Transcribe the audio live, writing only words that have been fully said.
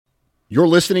You're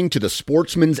listening to the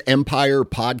Sportsman's Empire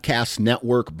Podcast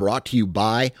Network, brought to you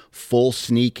by Full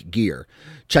Sneak Gear.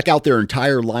 Check out their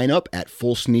entire lineup at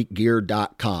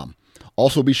fullsneakgear.com.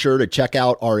 Also be sure to check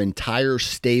out our entire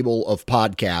stable of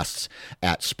podcasts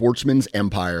at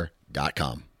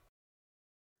sportsmansempire.com.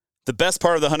 The best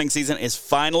part of the hunting season is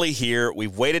finally here.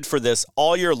 We've waited for this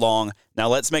all year long. Now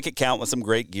let's make it count with some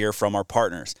great gear from our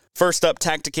partners. First up,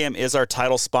 Tactacam is our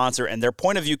title sponsor, and their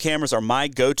point of view cameras are my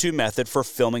go-to method for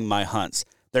filming my hunts.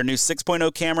 Their new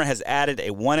 6.0 camera has added a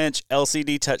 1-inch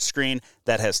LCD touchscreen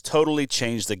that has totally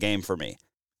changed the game for me.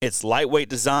 Its lightweight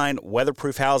design,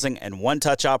 weatherproof housing, and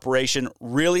one-touch operation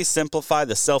really simplify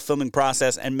the self-filming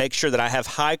process and make sure that I have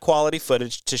high-quality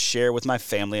footage to share with my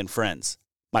family and friends.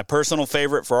 My personal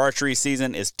favorite for archery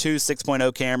season is two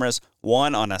 6.0 cameras,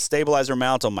 one on a stabilizer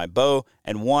mount on my bow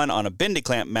and one on a bendy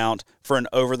clamp mount for an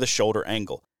over-the-shoulder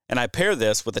angle. And I pair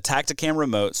this with a Tactacam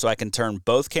remote so I can turn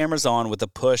both cameras on with the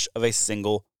push of a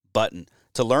single button.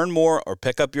 To learn more or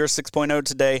pick up your 6.0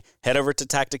 today, head over to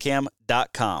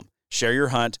Tactacam.com. Share your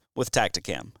hunt with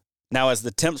Tactacam. Now, as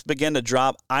the temps begin to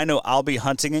drop, I know I'll be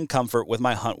hunting in comfort with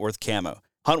my Huntworth camo.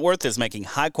 Huntworth is making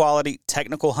high-quality,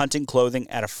 technical hunting clothing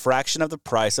at a fraction of the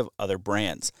price of other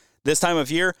brands. This time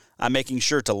of year, I'm making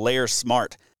sure to layer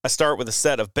smart. I start with a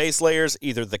set of base layers,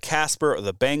 either the Casper or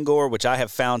the Bangor, which I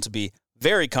have found to be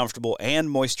very comfortable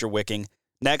and moisture-wicking.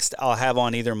 Next, I'll have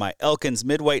on either my Elkins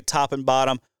midweight top and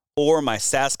bottom or my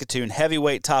Saskatoon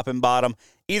heavyweight top and bottom.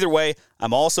 Either way,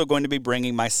 I'm also going to be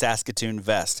bringing my Saskatoon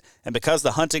vest. And because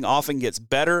the hunting often gets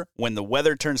better when the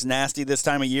weather turns nasty this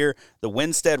time of year, the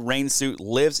Winstead rain suit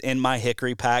lives in my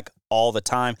hickory pack all the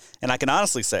time. And I can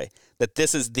honestly say that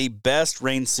this is the best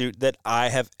rain suit that I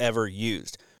have ever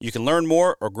used. You can learn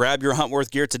more or grab your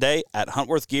Huntworth gear today at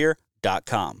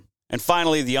huntworthgear.com. And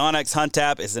finally, the onX Hunt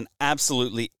app is an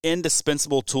absolutely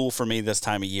indispensable tool for me this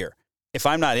time of year. If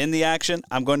I'm not in the action,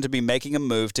 I'm going to be making a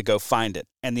move to go find it.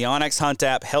 And the onX Hunt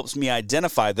app helps me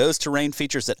identify those terrain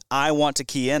features that I want to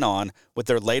key in on with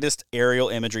their latest aerial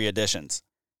imagery additions.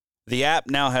 The app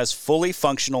now has fully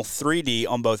functional 3D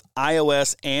on both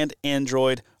iOS and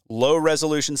Android,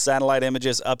 low-resolution satellite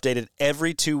images updated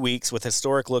every 2 weeks with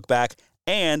historic look-back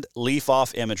and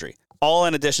leaf-off imagery, all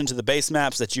in addition to the base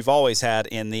maps that you've always had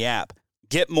in the app.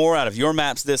 Get more out of your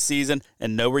maps this season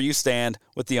and know where you stand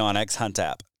with the onX Hunt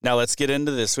app. Now let's get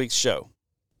into this week's show.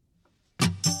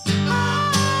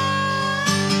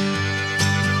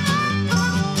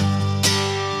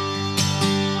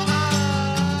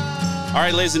 All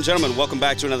right, ladies and gentlemen, welcome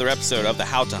back to another episode of the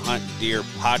How to Hunt Deer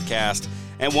podcast.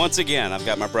 And once again, I've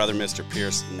got my brother, Mr.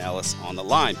 Pierce Nellis, on the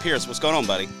line. Pierce, what's going on,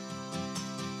 buddy?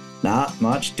 Not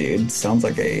much, dude. Sounds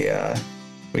like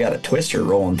we got a twister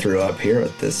rolling through up here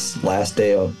at this last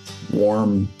day of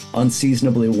warm,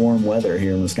 unseasonably warm weather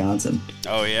here in Wisconsin.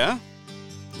 Oh yeah,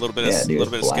 a little bit of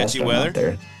sketchy weather.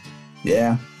 There.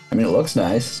 Yeah, I mean it looks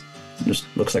nice. Just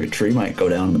looks like a tree might go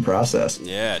down in the process.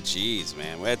 Yeah, geez,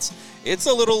 man, it's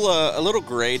a little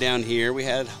gray down here. We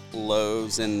had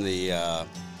lows in the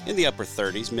upper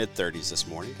 30s, mid 30s this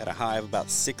morning. Got a high of about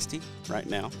 60 right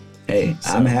now. Hey,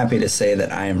 so, I'm happy to say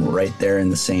that I am right there in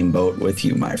the same boat with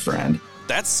you, my friend.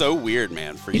 That's so weird,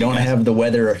 man. For you don't guys. Have the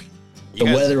weather.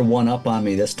 Weather one up on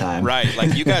me this time. Right.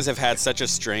 Like you guys have had such a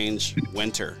strange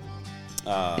winter.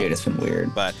 Dude, it's been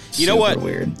weird. But you Super know what?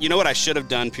 Weird. You know what I should have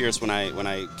done, Pierce, when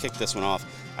I kicked this one off?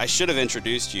 I should have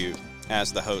introduced you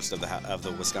as the host of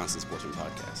the Wisconsin Sportsman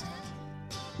podcast.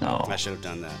 No. I should have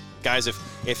done that. Guys,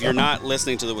 if you're not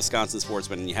listening to the Wisconsin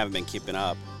Sportsman and you haven't been keeping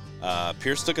up,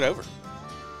 Pierce took it over.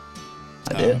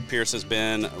 I did. Pierce has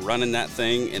been running that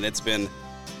thing, and it's been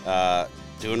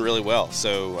doing really well.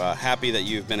 So happy that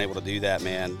you've been able to do that,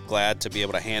 man. Glad to be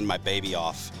able to hand my baby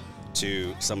off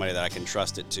to somebody that I can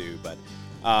trust it to. But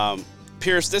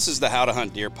Pierce, this is the How to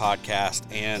Hunt Deer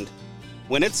podcast, and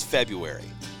when it's February,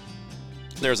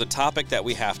 there's a topic that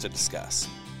we have to discuss.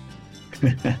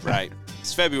 Right?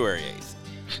 It's February 8th,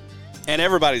 and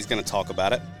everybody's going to talk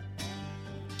about it.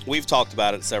 We've talked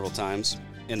about it several times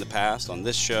in the past on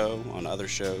this show, on other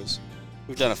shows.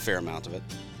 We've done a fair amount of it.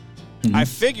 Mm-hmm. I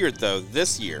figured, though,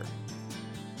 this year,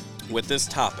 with this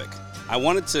topic, I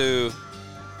wanted to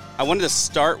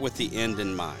start with the end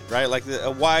in mind, right? Like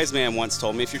a wise man once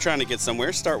told me, if you're trying to get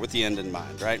somewhere, start with the end in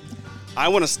mind, right? I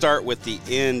want to start with the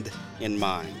end in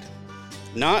mind.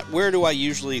 Not where do I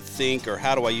usually think or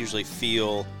how do I usually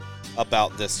feel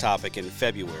about this topic in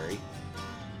February,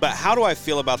 but how do I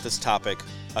feel about this topic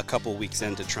a couple weeks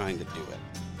into trying to do it?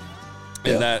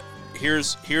 Yeah. And that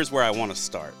here's where I want to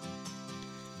start.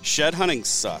 Shed hunting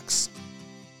sucks.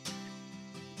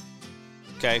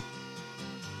 Okay?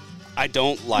 I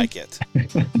don't like it.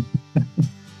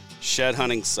 Shed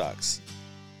hunting sucks.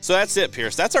 So that's it,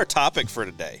 Pierce. That's our topic for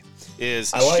today.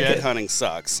 Is shed hunting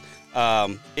sucks.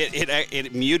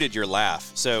 It muted your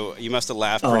laugh, so you must have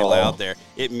laughed pretty loud there.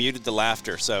 It muted the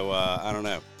laughter, so I don't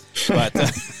know. But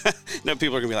no,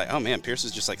 people are gonna be like, "Oh man, Pierce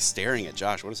is just like staring at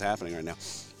Josh. What is happening right now?"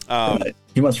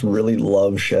 He must really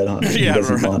love shed hunting. He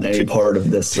doesn't want any part of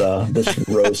this this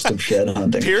roast of shed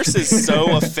hunting. Pierce is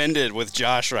so offended with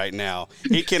Josh right now.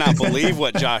 He cannot believe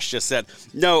what Josh just said.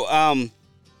 No,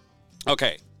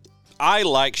 okay. I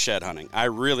like shed hunting. I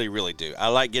really, really do. I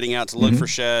like getting out to look for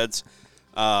sheds.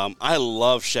 I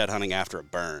love shed hunting after a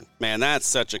burn. Man, that's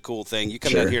such a cool thing. You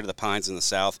come down here to the pines in the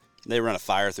south, they run a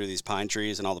fire through these pine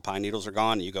trees and all the pine needles are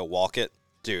gone, and you go walk it.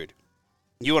 Dude,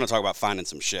 you want to talk about finding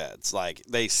some sheds. Like,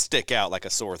 they stick out like a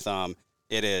sore thumb.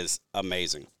 It is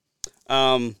amazing.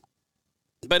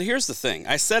 But here's the thing.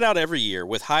 I set out every year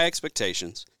with high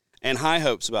expectations and high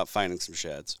hopes about finding some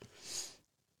sheds.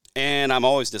 And I'm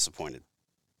always disappointed.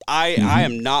 I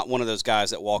am not one of those guys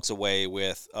that walks away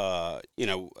with, a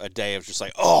day of just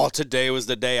like, oh, today was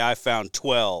the day I found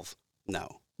 12.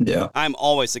 No. Yeah. I'm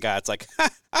always the guy that's like,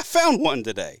 I found one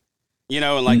today.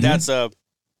 And like that's a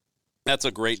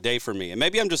great day for me. And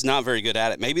maybe I'm just not very good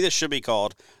at it. Maybe this should be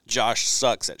called Josh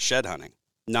Sucks at Shed Hunting,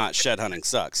 not Shed Hunting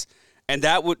Sucks. And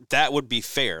that would be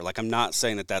fair. Like, I'm not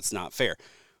saying that that's not fair.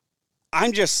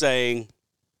 I'm just saying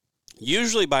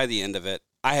usually by the end of it,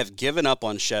 I have given up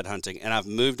on shed hunting and I've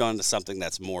moved on to something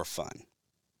that's more fun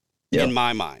in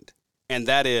my mind. And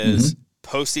that is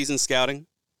postseason scouting.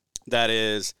 That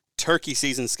is turkey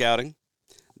season scouting.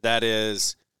 That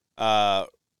is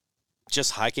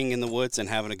just hiking in the woods and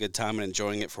having a good time and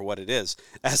enjoying it for what it is,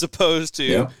 as opposed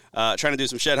to trying to do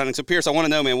some shed hunting. So Pierce, I want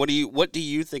to know, man, what do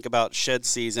you think about shed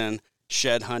season,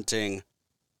 shed hunting,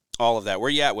 all of that? Where are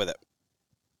you at with it?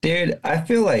 Dude, I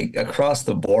feel like across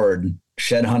the board,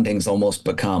 shed hunting's almost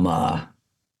become, I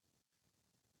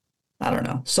don't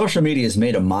know. Social media has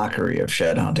made a mockery of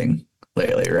shed hunting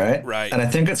lately, right? Right. And I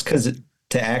think it's because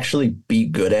to actually be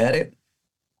good at it,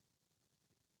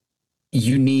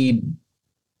 you need,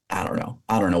 I don't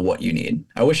know what you need.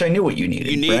 I wish I knew what you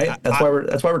needed, right? That's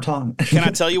why we're talking. Can I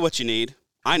tell you what you need?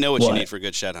 I know what you need for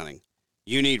good shed hunting.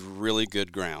 You need really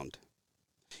good ground.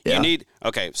 Yeah.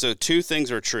 So two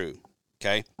things are true.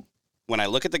 Okay. When I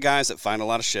look at the guys that find a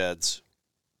lot of sheds,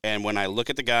 and when I look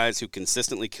at the guys who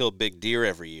consistently kill big deer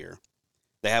every year,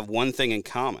 they have one thing in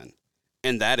common,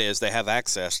 and that is they have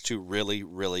access to really,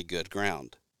 really good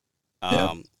ground.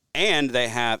 And they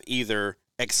have either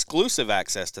exclusive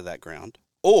access to that ground,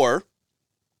 or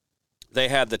they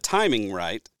had the timing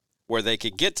right where they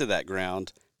could get to that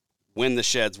ground when the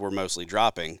sheds were mostly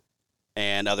dropping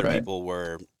and other people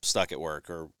were stuck at work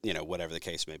or, whatever the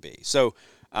case may be. So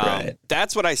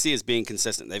that's what I see as being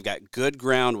consistent. They've got good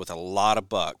ground with a lot of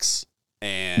bucks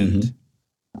and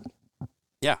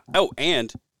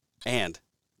and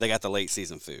they got the late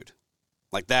season food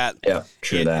like that. Yeah,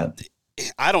 true that.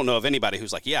 I don't know of anybody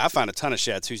who's like, I found a ton of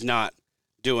sheds who's not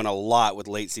doing a lot with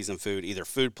late season food, either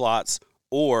food plots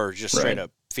or just straight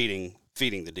up feeding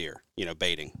the deer,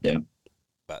 baiting. Yeah.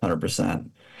 100%.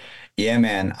 Yeah,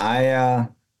 man. I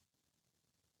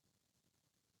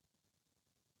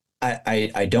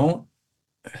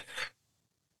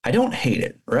don't hate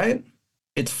it, right?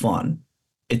 It's fun.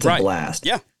 It's a blast.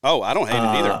 Yeah. Oh, I don't hate it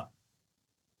either.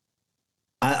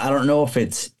 I don't know if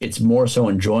it's more so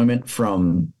enjoyment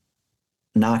from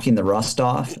knocking the rust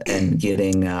off and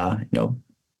getting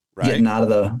getting out of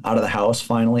the house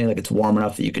finally, like it's warm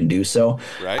enough that you can do so.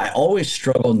 Right. I always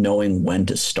struggle knowing when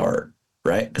to start,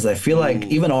 right? Because I feel like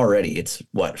even already it's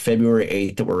February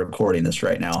 8th that we're recording this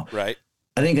right now. Right.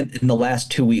 I think in the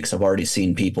last 2 weeks I've already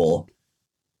seen people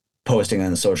posting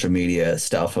on social media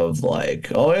stuff of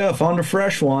like, oh yeah, found a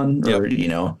fresh one, or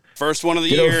first one of the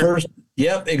year.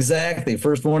 Yep, exactly.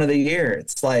 First one of the year.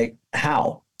 It's like,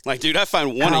 how? Like, dude, I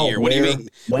found one a year. What do you mean?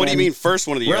 What do you mean first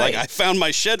one of the year? Like, I found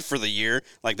my shed for the year.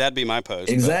 Like, that'd be my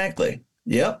post. Exactly.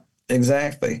 But. Yep.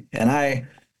 Exactly. And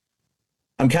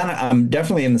I'm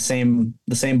definitely in the same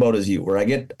boat as you, where I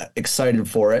get excited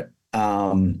for it.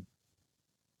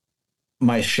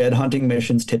 My shed hunting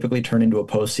missions typically turn into a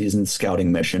postseason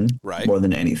scouting mission, more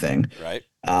than anything. Right.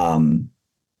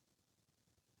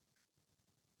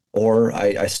 Or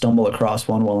I stumble across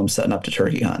one while I'm setting up to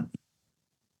turkey hunt.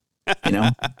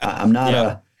 I'm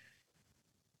not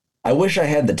I wish I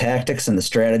had the tactics and the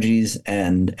strategies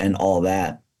and all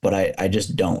that, but I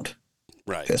just don't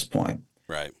at this point.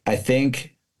 Right. I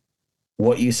think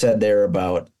what you said there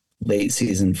about late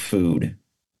season food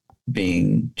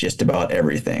being just about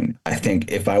everything. I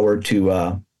think if there were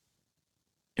to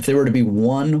be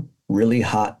one really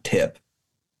hot tip,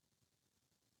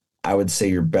 I would say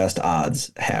your best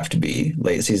odds have to be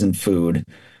late season food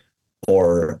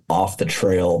or off the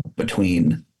trail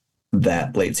between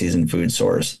that late season food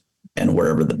source and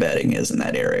wherever the bedding is in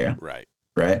that area. Right.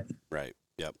 Right. Right.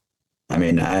 Yep. I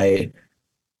mean, I've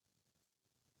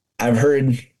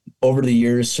heard over the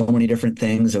years so many different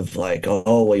things of like,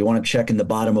 oh, well, you want to check in the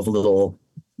bottom of little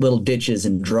ditches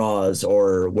and draws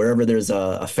or wherever there's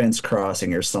a fence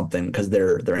crossing or something, because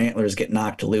their antlers get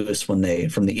knocked loose when they,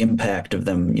 from the impact of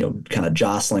them, you know, kind of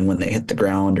jostling when they hit the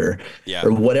ground or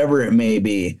whatever it may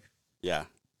be. Yeah.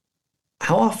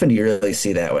 How often do you really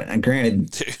see that? And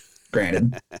granted,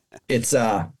 it's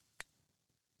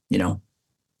you know,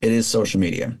 it is social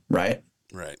media, right?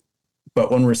 Right.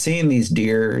 But when we're seeing these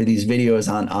these videos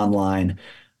online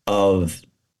of,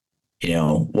 you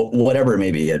know, whatever it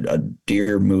may be, a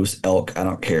deer, moose, elk, I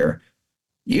don't care.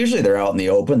 Usually they're out in the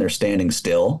open, they're standing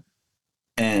still,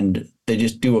 and they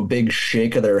just do a big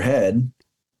shake of their head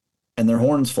and their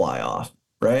horns fly off,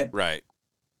 right? Right.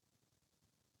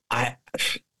 I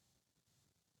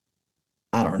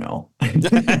don't know.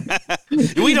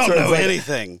 We don't know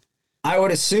anything. I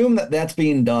would assume that that's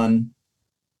being done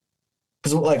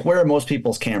because, like, where are most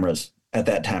people's cameras at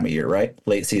that time of year, right?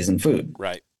 Late season food.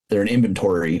 Right. They're an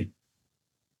inventory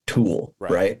tool,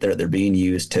 right? They're being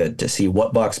used to see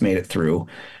what bucks made it through,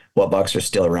 what bucks are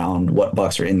still around, what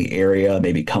bucks are in the area,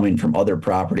 maybe coming from other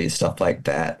properties, stuff like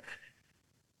that.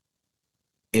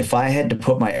 If I had to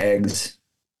put my eggs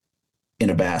in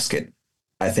a basket,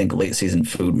 I think late season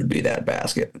food would be that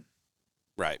basket.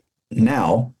 Right.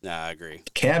 Now, I agree.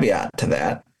 Caveat to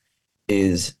that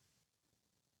is,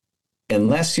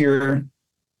 unless you're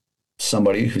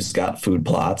somebody who's got food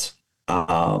plots,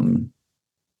 trying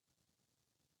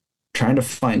to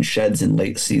find sheds in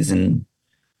late season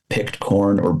picked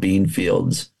corn or bean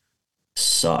fields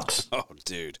sucks. Oh,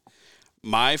 dude.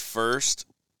 My first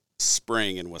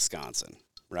spring in Wisconsin,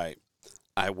 right?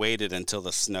 I waited until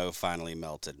the snow finally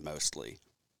melted mostly.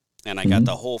 And I got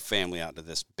the whole family out to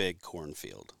this big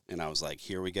cornfield. And I was like,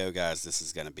 here we go, guys. This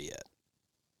is going to be it.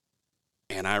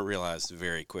 And I realized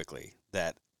very quickly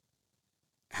that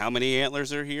how many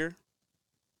antlers are here?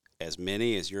 As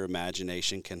many as your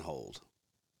imagination can hold.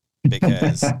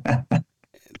 Because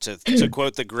to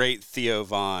quote the great Theo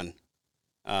Vaughn,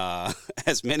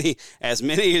 as many as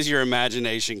your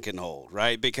imagination can hold,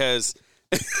 right? Because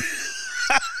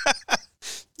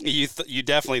you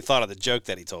definitely thought of the joke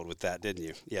that he told with that, didn't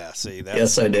you? Yeah, see that.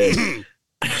 Yes, I did.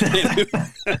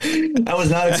 I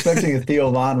was not expecting a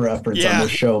Theo Vaughn reference on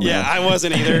this show, man. Yeah, I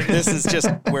wasn't either. This is just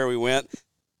where we went.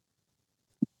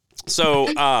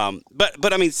 So,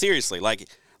 but I mean, seriously, like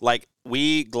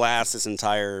we glass this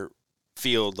entire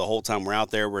field the whole time we're out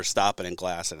there. We're stopping and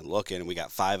glassing and looking, and we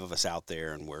got 5 of us out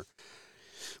there, and we're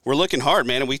looking hard,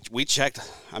 man. And we checked.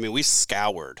 I mean, we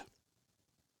scoured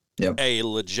a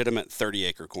legitimate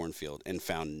 30-acre cornfield and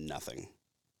found nothing.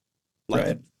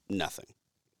 Nothing.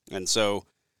 And so,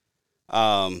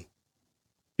 you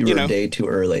were a day too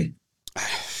early.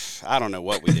 I don't know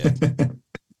what we did.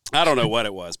 I don't know what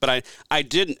it was, but I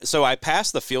didn't. So I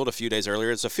passed the field a few days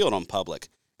earlier. It's a field on public,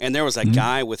 and there was a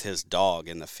guy with his dog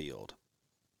in the field.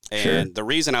 And the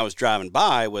reason I was driving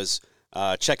by was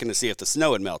checking to see if the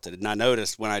snow had melted. And I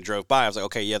noticed when I drove by, I was like,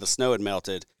 okay, yeah, the snow had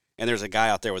melted. And there's a guy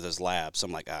out there with his lab. So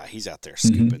I'm like, he's out there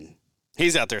scooping.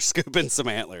 He's out there scooping some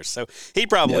antlers. So he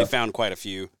probably found quite a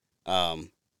few, I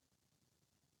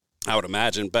would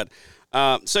imagine. But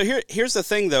so here's the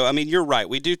thing, though. I mean, you're right.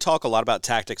 We do talk a lot about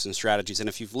tactics and strategies. And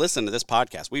if you've listened to this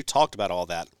podcast, we've talked about all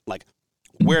that, like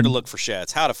where to look for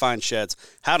sheds, how to find sheds,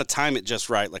 how to time it just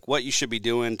right, like what you should be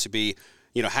doing to be,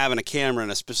 you know, having a camera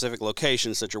in a specific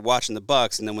location so that you're watching the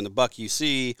bucks. And then when the buck you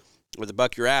see or the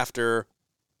buck you're after,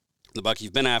 the buck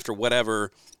you've been after,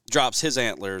 whatever, drops his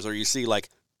antlers, or you see like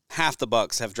half the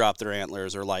bucks have dropped their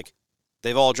antlers, or like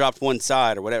they've all dropped one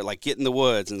side or whatever, like get in the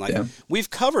woods. And like, we've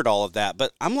covered all of that,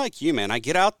 but I'm like you, man, I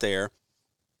get out there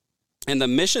and the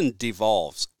mission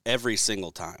devolves every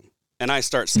single time. And I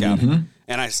start scouting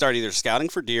and I start either scouting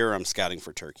for deer or I'm scouting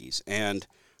for turkeys. And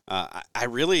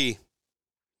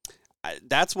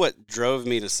that's what drove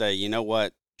me to say, you know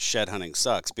what, shed hunting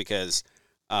sucks, because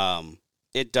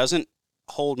it doesn't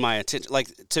hold my attention. Like,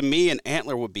 to me, an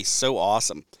antler would be so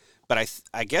awesome, but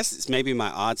I guess it's maybe my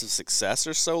odds of success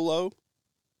are so low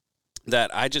that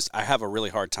I have a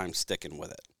really hard time sticking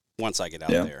with it once I get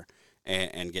out there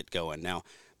and get going. Now,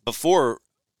 before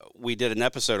we did an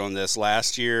episode on this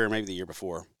last year, or maybe the year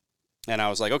before, and I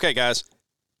was like, okay, guys,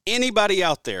 anybody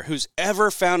out there who's ever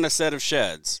found a set of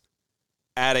sheds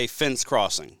at a fence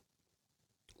crossing,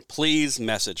 please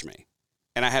message me.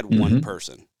 And I had one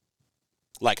person.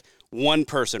 Like, one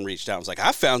person reached out and was like,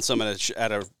 I found some at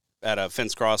a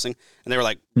fence crossing. And they were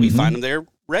like, we find them there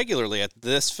regularly at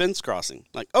this fence crossing.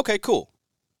 Like, okay, cool.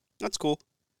 That's cool.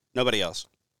 Nobody else.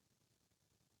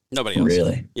 Nobody else.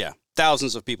 Really? Yeah.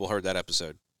 Thousands of people heard that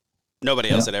episode. Nobody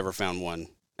else had ever found one.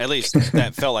 At least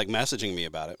that felt like messaging me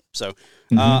about it. So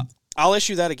I'll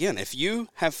issue that again. If you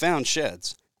have found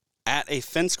sheds at a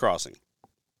fence crossing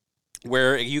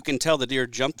where you can tell the deer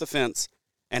jumped the fence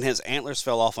and his antlers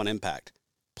fell off on impact,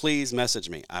 please message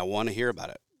me. I want to hear about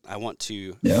it. I want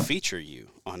to feature you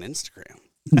on Instagram.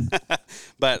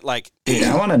 But like, dude,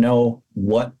 I want to know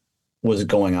what was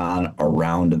going on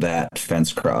around that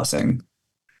fence crossing.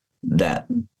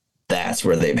 That's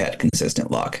where they've had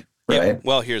consistent luck, right? Yeah,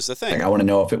 well, here's the thing. Like, I want to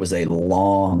know if it was a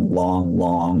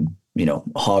long,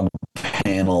 hog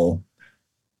panel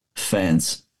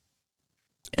fence,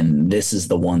 and this is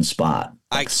the one spot,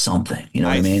 like something, you know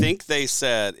what I mean? I think they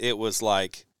said it was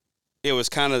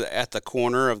kind of at the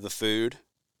corner of the food,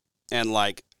 and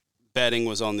like bedding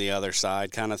was on the other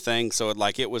side kind of thing. So it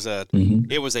was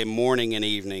a morning and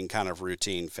evening kind of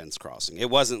routine fence crossing. It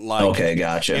wasn't like, okay,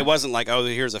 gotcha. It wasn't like, oh,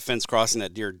 here's a fence crossing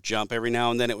that deer jump every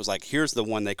now and then. It was like, here's the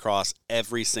one they cross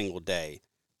every single day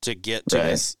to get to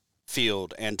this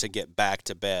field and to get back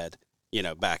to bed,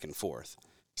 back and forth.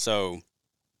 So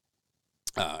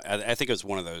I think it was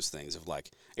one of those things of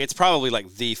like, it's probably like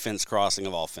the fence crossing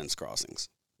of all fence crossings.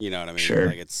 You know what I mean? Sure.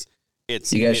 Like it's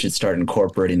you guys should start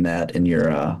incorporating that in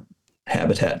your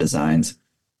habitat designs.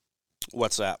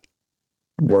 What's that?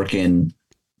 Work in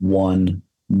one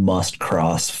must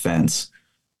cross fence.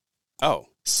 Oh.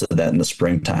 So that in the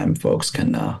springtime, folks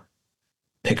can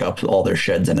pick up all their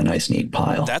sheds in a nice, neat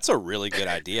pile. That's a really good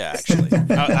idea, actually.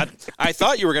 I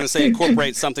thought you were going to say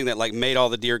incorporate something that like made all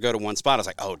the deer go to one spot. I was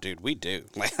like, oh, dude, we do.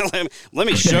 Let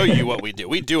me show you what we do.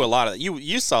 We do a lot of that.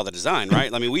 You saw the design,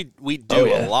 right? I mean, we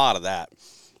do a lot of that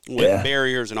with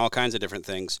barriers and all kinds of different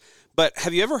things. But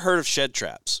have you ever heard of shed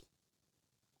traps?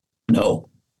 No.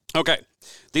 Okay.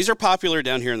 These are popular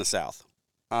down here in the South.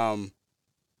 And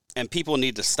people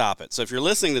need to stop it. So if you're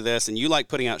listening to this and you like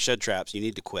putting out shed traps, you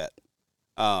need to quit.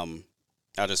 I'll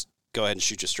just go ahead and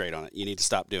shoot you straight on it. You need to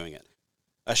stop doing it.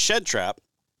 A shed trap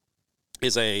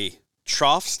is a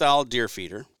trough-style deer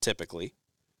feeder, typically,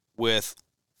 with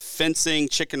fencing,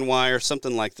 chicken wire,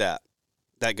 something like that,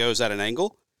 that goes at an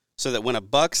angle so that when a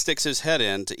buck sticks his head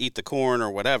in to eat the corn or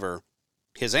whatever,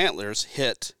 his antlers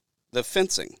hit the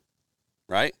fencing,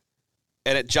 right?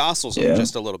 And it jostles him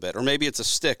just a little bit, or maybe it's a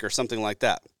stick or something like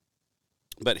that.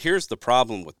 But here's the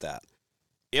problem with that.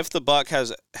 If the buck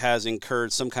has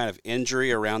incurred some kind of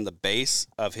injury around the base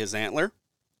of his antler,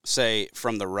 say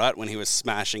from the rut when he was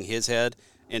smashing his head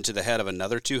into the head of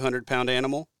another 200-pound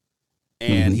animal,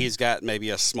 and he's got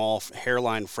maybe a small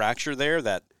hairline fracture there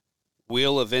that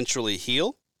will eventually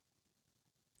heal,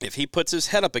 if he puts his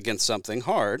head up against something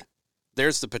hard,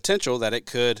 there's the potential that it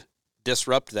could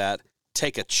disrupt that,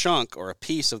 take a chunk or a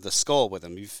piece of the skull with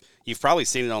him. You've probably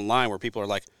seen it online where people are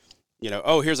like,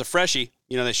 oh, here's a freshie.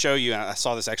 They show you, I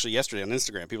saw this actually yesterday on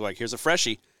Instagram. People are like, here's a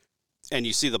freshie. And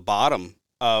you see the bottom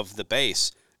of the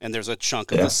base, and there's a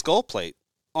chunk of the skull plate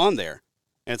on there.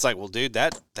 And it's like, well, dude,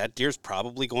 that deer's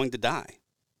probably going to die.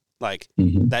 Like,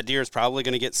 that deer is probably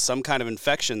going to get some kind of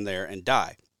infection there and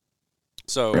die.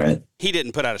 So he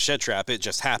didn't put out a shed trap. It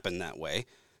just happened that way.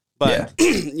 But,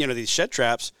 these shed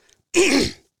traps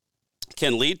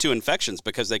can lead to infections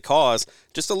because they cause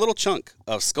just a little chunk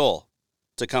of skull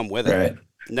to come with it. Right.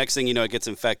 Next thing you know, it gets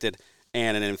infected,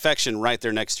 and an infection right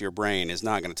there next to your brain is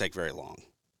not going to take very long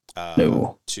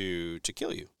to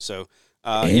kill you. So,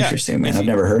 interesting, man. I've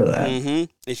never heard of that.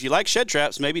 If you like shed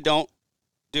traps, maybe don't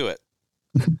do it.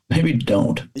 Maybe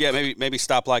don't. Yeah, maybe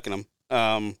stop liking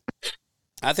them.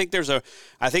 I think there's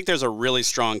a really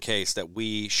strong case that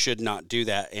we should not do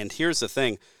that. And here's the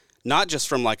thing, not just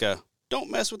from like a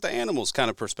don't mess with the animals kind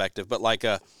of perspective, but like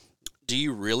do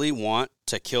you really want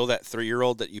to kill that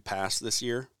 3-year-old that you passed this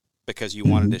year because you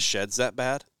wanted his sheds that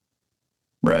bad?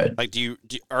 Right. Like,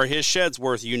 are his sheds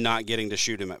worth you not getting to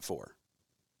shoot him at 4?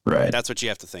 Right. That's what you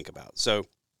have to think about. So,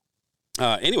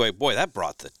 anyway, boy, that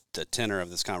brought the tenor of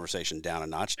this conversation down a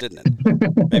notch, didn't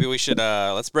it? Maybe we should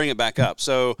let's bring it back up.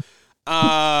 So,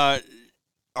 are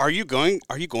you going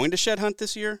to shed hunt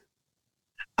this year?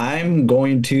 I'm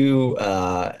going to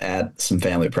at some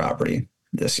family property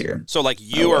this year. So like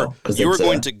you are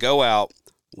going to go out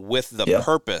with the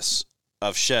purpose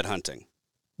of shed hunting.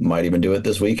 Might even do it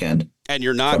this weekend. And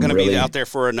you're not going to be out there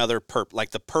for another like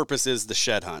the purpose is the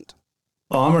shed hunt.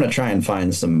 Oh, I'm going to try and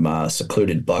find some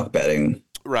secluded buck bedding.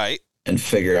 Right. And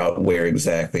figure out where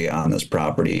exactly on this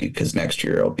property, because next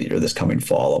year or this coming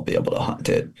fall, I'll be able to hunt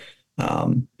it.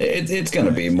 It's going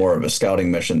to be more of a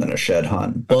scouting mission than a shed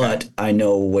hunt, but I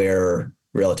know where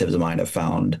relatives of mine have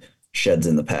found sheds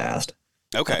in the past.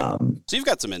 Okay. So you've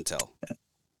got some intel.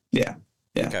 Yeah.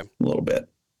 Okay. A little bit.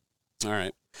 All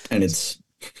right. And it's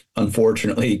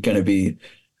unfortunately going to be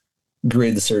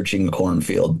grid searching a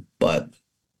cornfield, but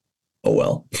oh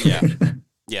well. Yeah.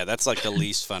 Yeah. That's like the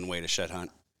least fun way to shed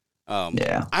hunt.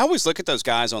 Yeah. I always look at those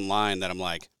guys online that I'm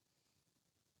like,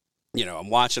 I'm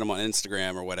watching them on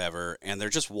Instagram or whatever, and they're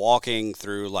just walking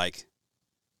through like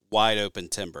wide open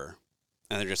timber.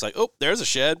 And they're just like, oh, there's a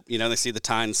shed. They see the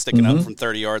tines sticking up from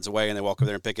 30 yards away, and they walk over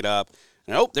there and pick it up.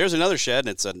 And, oh, there's another shed, and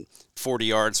it's 40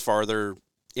 yards farther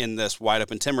in this wide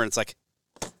open timber. And it's like,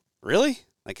 really?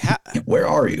 Like, where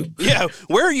are you? Yeah,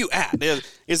 where are you at?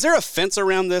 Is there a fence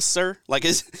around this, sir? Like,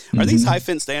 are these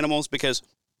high-fenced animals? Because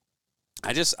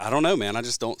I don't know, man. I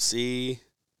just don't see.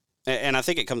 And I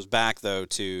think it comes back, though,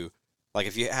 to, like,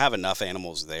 if you have enough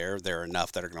animals there are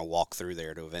enough that are going to walk through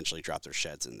there to eventually drop their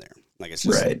sheds in there. Like, it's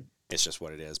just right. It's just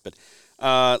what it is. But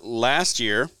last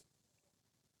year,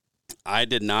 I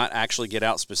did not actually get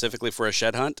out specifically for a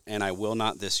shed hunt, and I will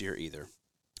not this year either.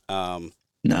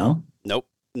 No? Nope.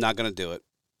 Not going to do it.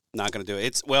 Not going to do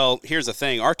it. Well, here's the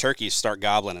thing. Our turkeys start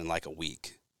gobbling in like a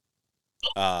week.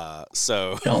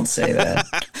 So don't say that.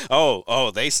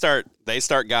 oh, they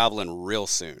start gobbling real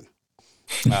soon.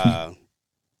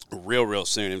 Real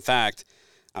soon. In fact,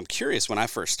 I'm curious when I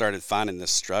first started finding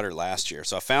this strutter last year.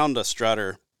 So I found a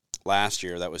strutter last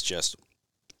year that was just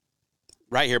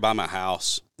right here by my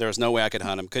house. There was no way I could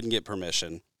hunt him. Couldn't get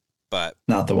permission. But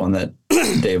not the one that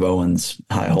Dave Owens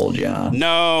high-holed you on.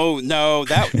 No,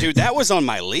 that was on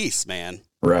my lease, man.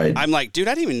 Right. I'm like, dude,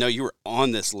 I didn't even know you were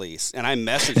on this lease. And I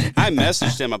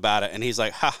messaged him about it, and he's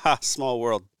like, ha, small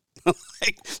world.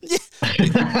 Like,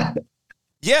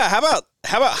 yeah, how about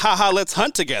haha, let's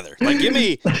hunt together. Like, give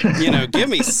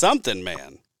me something,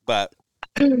 man. But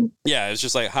yeah, it's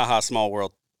just like, haha, small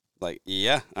world. Like,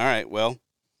 yeah, all right, well,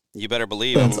 you better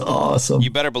believe that's awesome.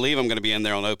 You better believe I'm going to be in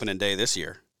there on opening day this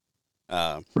year.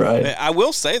 Right. I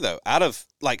will say, though, out of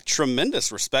like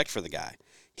tremendous respect for the guy,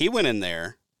 he went in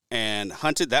there and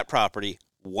hunted that property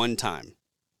one time,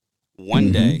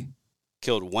 one day,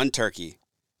 killed one turkey,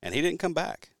 and he didn't come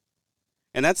back.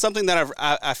 And that's something that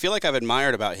I feel like I've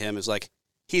admired about him is like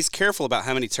he's careful about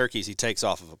how many turkeys he takes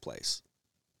off of a place.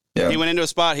 Yeah. He went into a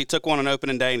spot, he took one on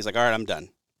opening day, and he's like, all right, I'm done.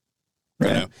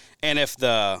 Right. And if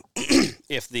the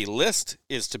if the list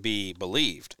is to be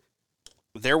believed,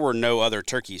 there were no other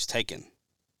turkeys taken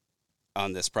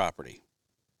on this property.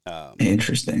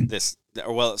 Interesting.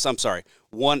 I'm sorry.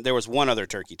 There was one other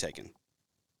turkey taken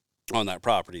on that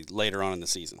property later on in the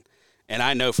season. And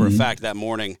I know for a fact that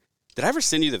morning, did I ever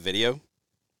send you the video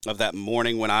of that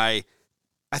morning when I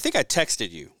think I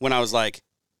texted you when I was like,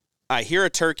 I hear a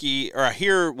turkey or I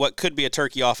hear what could be a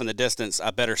turkey off in the distance.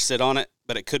 I better sit on it,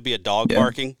 but it could be a dog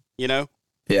barking,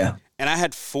 Yeah. And I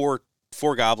had four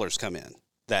gobblers come in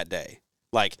that day.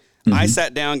 Like I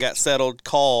sat down, got settled,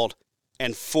 called,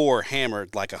 and 4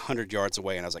 hammered like 100 yards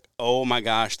away. And I was like, oh my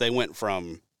gosh, they went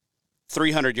from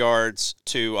 300 yards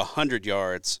to 100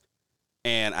 yards.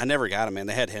 And I never got them, man.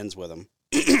 They had hens with them.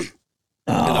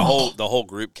 And the whole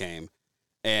group came,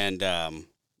 and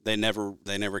they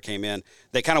never came in.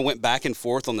 They kind of went back and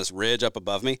forth on this ridge up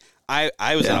above me. I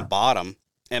was in a bottom,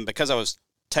 and because I was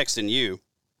texting you,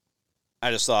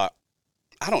 I just thought,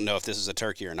 I don't know if this is a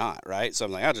turkey or not, right? So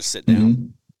I'm like, I'll just sit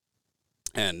down.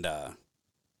 And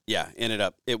ended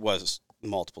up it was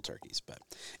multiple turkeys. But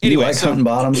anyway, you like hunting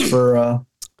bottoms for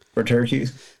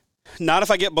turkeys? Not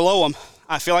if I get below them.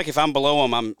 I feel like if I'm below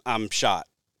them, I'm shot.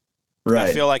 Right.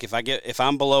 I feel like if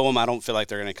I'm below them, I don't feel like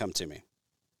they're going to come to me.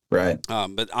 Right.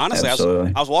 But honestly,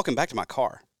 Absolutely. I was walking back to my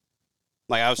car.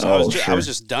 Like I was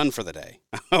just done for the day.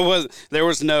 There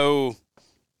was no,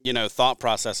 thought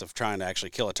process of trying to actually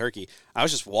kill a turkey. I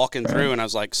was just walking through, and I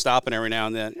was like stopping every now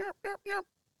and then,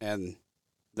 and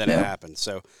then it happened.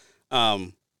 So,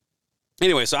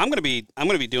 anyway, so I'm going to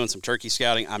be doing some turkey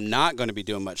scouting. I'm not going to be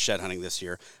doing much shed hunting this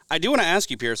year. I do want to ask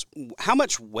you, Pierce, how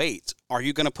much weight are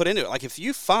you going to put into it? Like if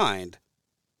you find,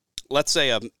 let's say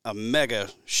a mega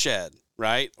shed,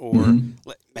 right? Or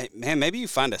man, maybe you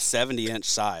find a 70-inch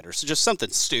side or just something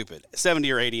stupid,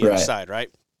 70 or 80-inch side, right?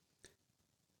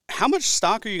 How much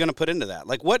stock are you going to put into that?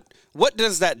 Like what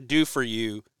does that do for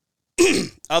you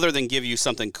other than give you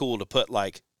something cool to put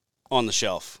like on the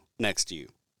shelf next to you?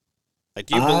 Like,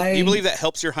 do you believe that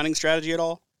helps your hunting strategy at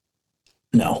all?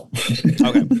 No.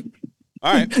 Okay.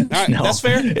 All right. No, that's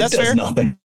fair. That's fair.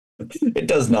 Nothing. It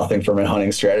does nothing for my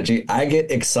hunting strategy. I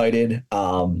get excited.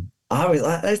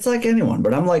 It's like anyone,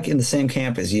 but I'm like in the same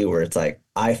camp as you, where it's like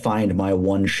I find my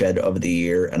one shed of the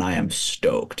year and I am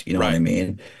stoked. You know what I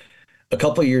mean? A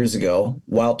couple of years ago,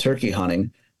 wild turkey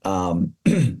hunting, I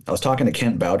was talking to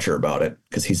Kent Boucher about it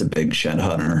because he's a big shed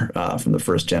hunter from the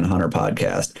First Gen Hunter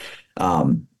podcast.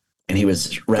 And he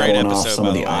was rattling off some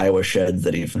of the Iowa sheds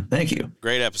that thank you.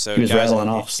 Great episode. He was rattling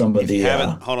off some of the,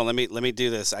 hold on, let me do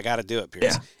this. I got to do it,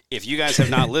 Pierce. Yeah. If you guys have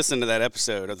not listened to that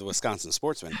episode of the Wisconsin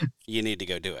Sportsman, you need to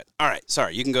go do it. All right.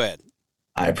 Sorry. You can go ahead.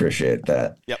 I appreciate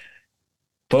that. Yep.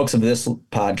 Folks of this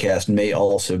podcast may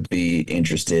also be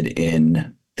interested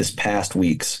in this past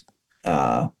week's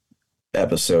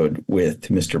episode with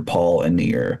Mr. Paul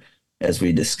Anir, as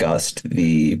we discussed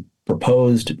the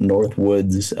proposed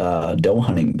Northwoods doe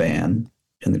hunting ban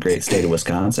in the great state of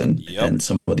Wisconsin and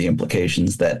some of the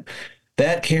implications that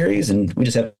carries. And we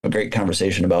just had a great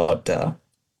conversation about,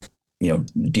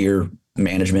 deer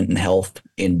management and health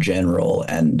in general,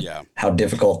 and how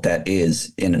difficult that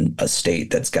is in a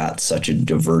state that's got such a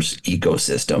diverse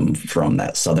ecosystem, from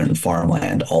that southern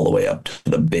farmland all the way up to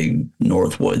the big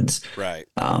Northwoods, right?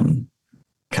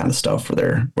 Kind of stuff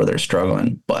where they're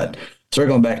struggling. But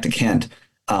circling back to Kent,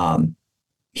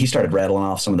 he started rattling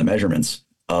off some of the measurements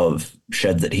of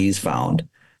sheds that he's found,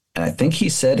 and I think he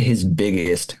said his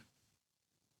biggest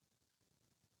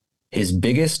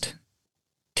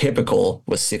typical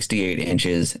was 68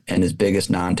 inches, and his biggest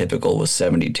non-typical was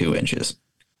 72 inches.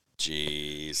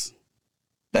 Jeez.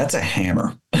 That's a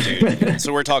hammer. Dude,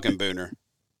 so we're talking Booner.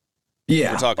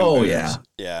 Yeah. We're talking Booners. Yeah.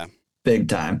 Yeah. Big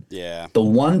time. Yeah. The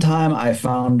one time I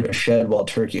found a shed while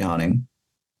turkey hunting,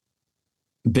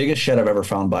 biggest shed I've ever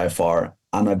found by far,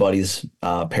 on my buddy's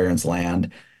parents'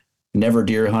 land. Never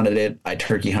deer hunted it. I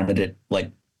turkey hunted it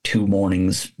like 2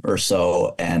 mornings or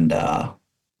so, and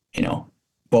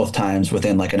both times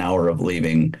within like an hour of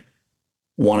leaving,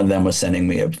 one of them was sending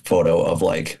me a photo of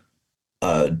like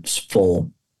a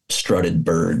full strutted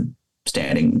bird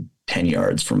standing 10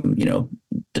 yards from,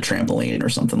 the trampoline or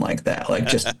something like that. Like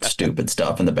just stupid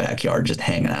stuff in the backyard, just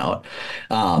hanging out.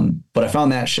 But I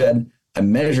found that shed. I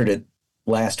measured it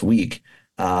last week,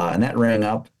 and that rang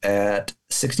up at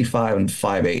 65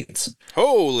 5/8.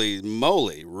 Holy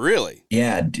moly. Really?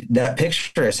 Yeah. That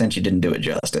picture I sent you didn't do it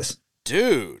justice.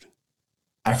 Dude.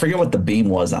 I forget what the beam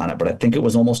was on it, but I think it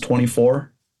was almost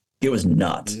 24. It was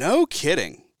nuts. No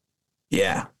kidding.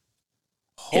 Yeah.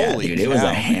 Holy dude, cow, it was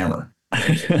a hammer.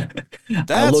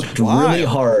 I looked wild. really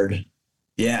hard.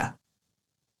 Yeah.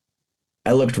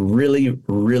 I looked really,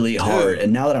 really hard.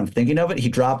 And now that I'm thinking of it, he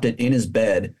dropped it in his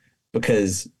bed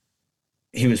because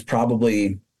he was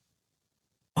probably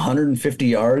 150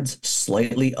 yards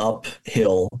slightly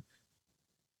uphill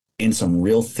in some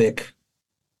real thick,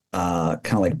 kind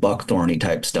of like buckthorny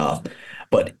type stuff.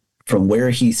 But from where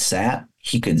he sat,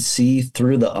 he could see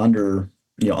through the under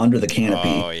the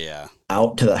canopy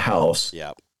out to the house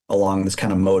along this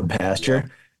kind of mowed pasture.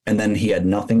 Yeah. And then he had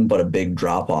nothing but a big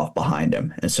drop off behind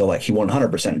him. And so like he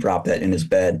 100% dropped that in his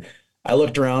bed. I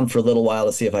looked around for a little while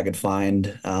to see if I could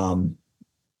find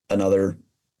another,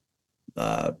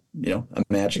 a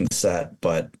matching set,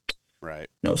 but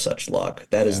no such luck.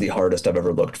 That is the hardest I've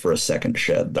ever looked for a second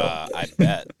shed, though. I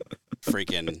bet.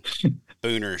 Freaking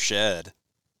Booner shed.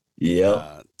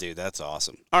 Yeah. Dude, that's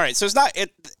awesome. All right. So it's not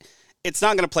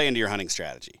going to play into your hunting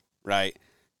strategy, right?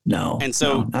 No. And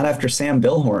so not after Sam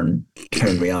Billhorn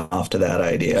turned me off to that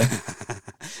idea.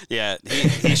 Yeah.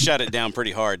 He shut it down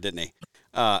pretty hard, didn't he?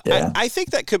 I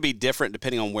think that could be different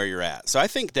depending on where you're at. So I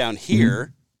think down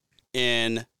here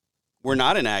we're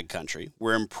not in ag country.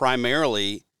 We're in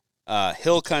primarily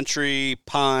hill country,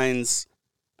 pines.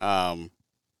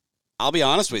 I'll be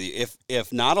honest with you.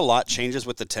 If not a lot changes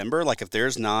with the timber, like if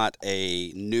there's not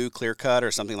a new clear cut or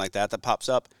something like that pops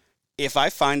up, if I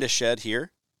find a shed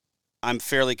here, I'm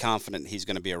fairly confident he's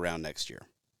going to be around next year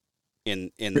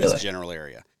in this general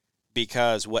area,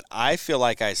 because what I feel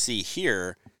like I see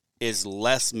here is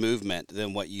less movement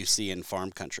than what you see in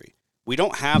farm country. We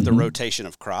don't have the rotation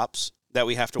of crops that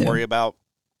we have to worry about.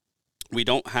 We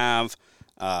don't have,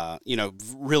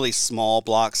 really small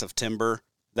blocks of timber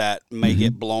that may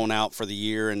get blown out for the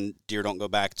year and deer don't go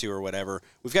back to or whatever.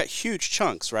 We've got huge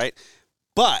chunks, right?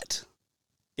 But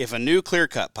if a new clear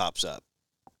cut pops up,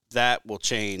 that will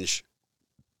change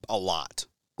a lot,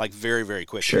 like very, very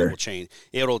quickly. Sure. It will change.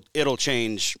 It'll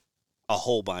change a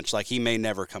whole bunch. Like he may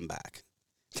never come back,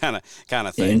 kind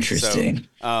of thing. Interesting.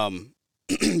 So,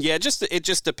 yeah, it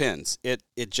just depends. It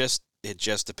just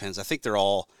depends. I think they're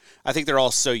all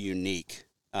so unique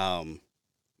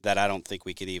that I don't think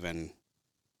we could even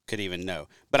know.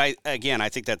 But I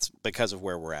think that's because of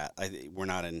where we're at. We're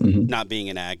not in not being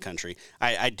in ag country.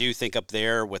 I do think up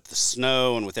there with the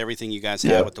snow and with everything you guys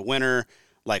have with the winter,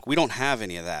 like we don't have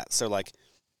any of that. So like,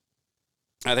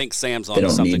 I think Sam's onto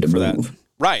something for that.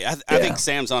 Right. I think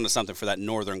Sam's onto something for that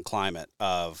northern climate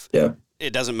of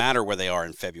it doesn't matter where they are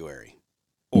in February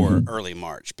or early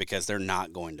March because they're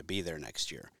not going to be there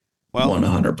next year. Well,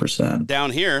 100%.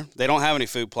 Down here, they don't have any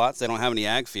food plots. They don't have any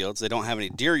ag fields. They don't have any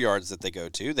deer yards that they go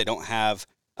to. They don't have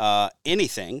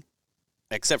anything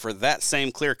except for that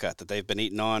same clear cut that they've been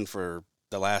eating on for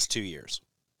the last 2 years.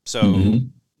 So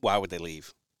why would they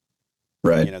leave?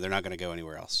 Right. They're not going to go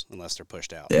anywhere else unless they're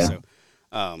pushed out. Yeah.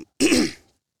 So,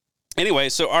 anyway,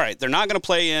 so all right, they're not going to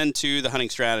play into the hunting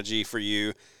strategy for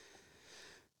you.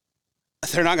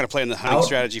 They're not going to play in the hunting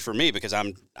strategy for me because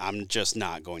I'm just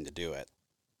not going to do it.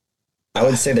 I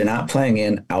would say they're not playing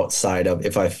in outside of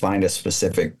if I find a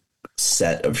specific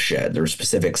set of sheds or a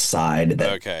specific side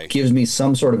that gives me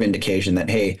some sort of indication that,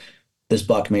 hey, this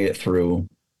buck made it through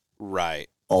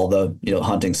all the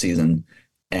hunting season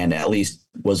and at least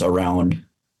was around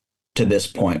to this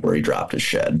point where he dropped his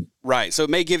shed. Right. So it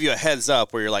may give you a heads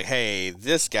up where you're like, hey,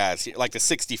 this guy's here, like the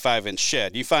 65-inch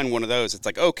shed. You find one of those, it's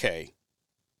like, okay,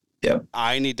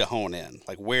 I need to hone in.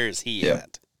 Like, where is he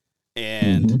at?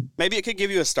 And maybe it could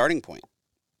give you a starting point.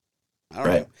 I don't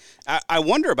know. I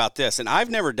wonder about this, and I've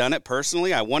never done it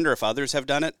personally. I wonder if others have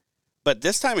done it. But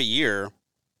this time of year,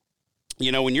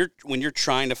 when you're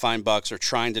trying to find bucks or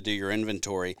trying to do your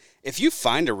inventory, if you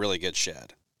find a really good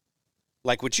shed,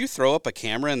 like, would you throw up a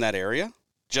camera in that area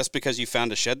just because you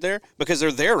found a shed there? Because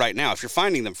they're there right now. If you're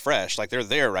finding them fresh, like, they're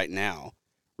there right now,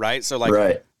 right? So,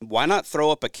 like, why not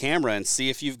throw up a camera and see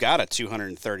if you've got a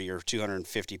 230 or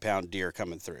 250-pound deer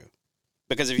coming through?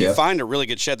 Because if you find a really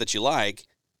good shed that you like,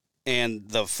 and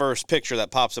the first picture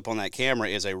that pops up on that camera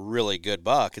is a really good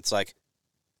buck, it's like,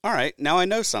 all right, now I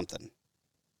know something.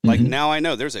 Like, now I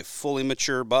know there's a fully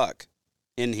mature buck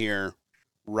in here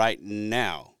right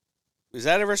now. Is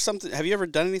that ever something? Have you ever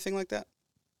done anything like that?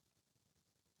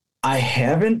 I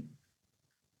haven't,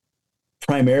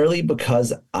 primarily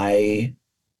because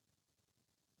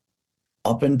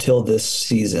up until this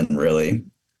season, really,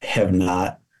 have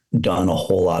not done a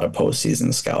whole lot of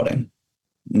postseason scouting.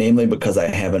 Namely because I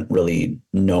haven't really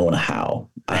known how.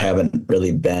 I haven't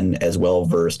really been as well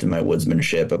versed in my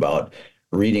woodsmanship about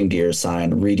reading deer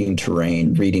sign, reading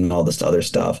terrain, reading all this other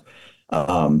stuff.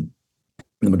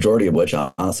 The majority of which,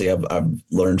 honestly, I've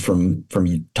learned from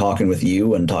talking with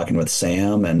you and talking with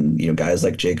Sam and guys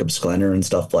like Jacob Sklenner and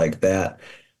stuff like that,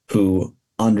 who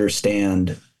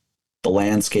understand the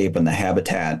landscape and the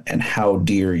habitat and how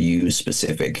deer use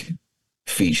specific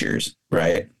features,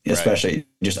 right? Especially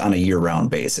just on a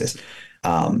year-round basis.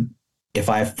 If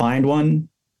I find one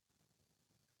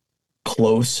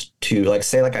close to, like,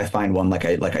 say, like I find one like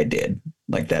I did,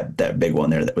 like that big one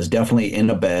there that was definitely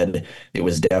in a bed. It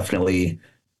was definitely,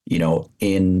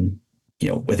 within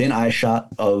eyeshot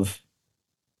of,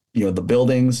 the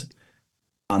buildings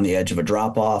on the edge of a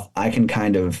drop off. I can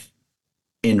kind of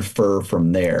infer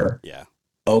from there. Yeah.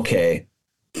 Okay.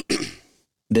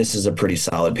 This is a pretty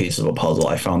solid piece of a puzzle.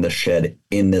 I found this shed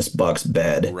in this buck's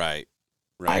bed. Right.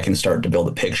 I can start to build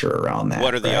a picture around that.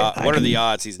 What are the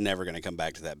odds he's never going to come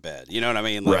back to that bed? You know what I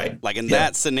mean? Like in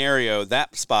that scenario,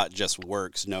 that spot just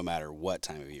works no matter what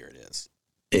time of year it is.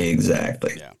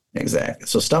 Exactly. Yeah. Exactly.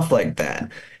 So stuff like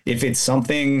that. If it's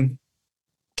something,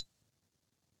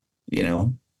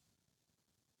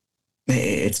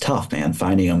 it's tough, man,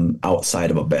 finding them outside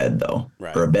of a bed, though,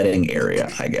 or a bedding area,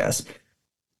 I guess.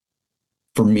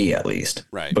 For me, at least.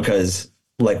 Right. Because,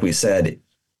 like we said,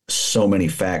 so many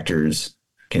factors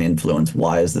can influence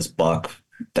why is this buck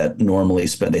that normally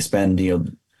they spend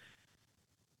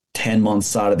 10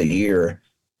 months out of the year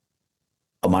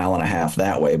a mile and a half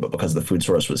that way, but because the food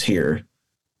source was here,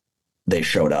 they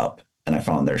showed up and I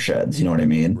found their sheds. You know what I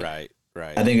mean? Right.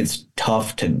 I think it's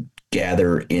tough to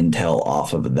gather intel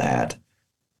off of that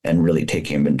and really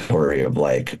take inventory of,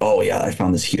 like, oh yeah, I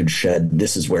found this huge shed.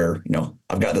 This is where,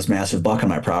 I've got this massive buck on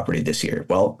my property this year.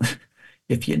 Well,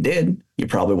 if you did, you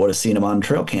probably would have seen him on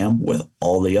trail cam with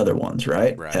all the other ones,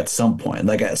 right? At some point.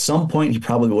 Like, at some point, he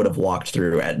probably would have walked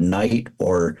through at night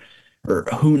or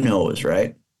who knows,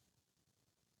 right?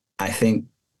 I think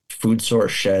food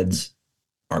source sheds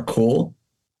are cool.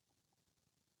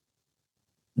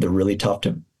 They're really tough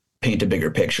to paint a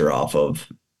bigger picture off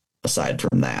of aside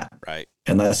from that. Right.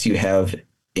 Unless you have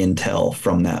intel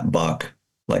from that buck,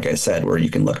 like I said, where you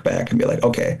can look back and be like,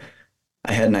 okay,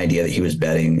 I had an idea that he was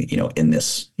bedding, in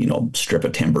this, strip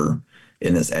of timber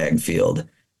in this ag field.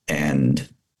 And,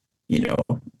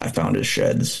 I found his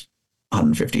sheds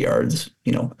 150 yards,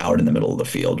 out in the middle of the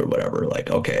field or whatever. Like,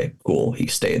 okay, cool. He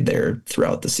stayed there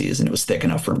throughout the season. It was thick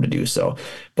enough for him to do so.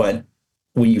 But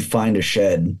when you find a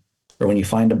shed or when you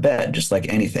find a bed, just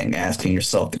like anything, asking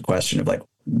yourself the question of, like,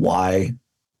 why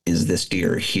is this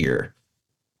deer here?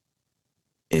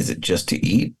 Is it just to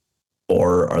eat?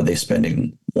 Or are they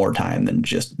spending more time than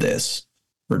just this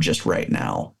or just right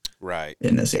now. Right.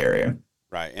 In this area.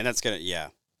 Right. And that's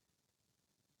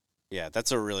yeah,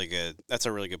 that's a really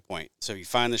good point. So if you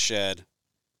find the shed,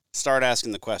 start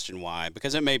asking the question why,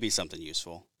 because it may be something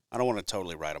useful. I don't want to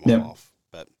totally write them all off,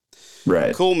 but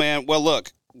right. Cool, man. Well,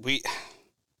 look,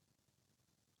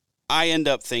 I end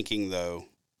up thinking though,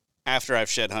 after I've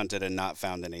shed hunted and not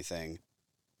found anything,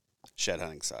 shed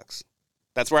hunting sucks.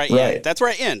 That's where I end. That's where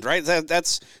I end, right?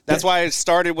 That's why I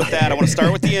started with that. I want to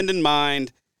start with the end in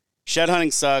mind. Shed hunting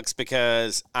sucks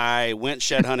because I went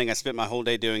shed hunting. I spent my whole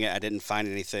day doing it. I didn't find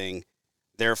anything.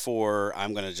 Therefore,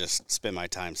 I'm going to just spend my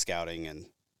time scouting and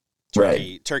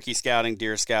turkey scouting,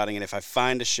 deer scouting. And if I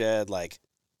find a shed, like,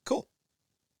 cool.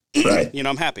 Right.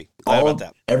 I'm happy. Glad about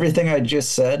that. Everything I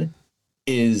just said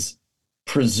is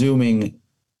presuming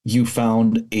you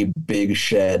found a big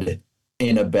shed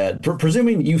in a bed,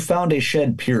 presuming you found a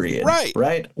shed, period.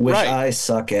 Right. Which I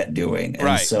suck at doing.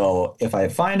 And so if I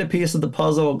find a piece of the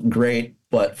puzzle, great.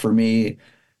 But for me,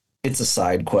 it's a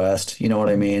side quest. You know what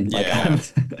I mean?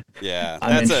 Yeah.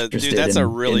 That's a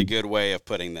really good way of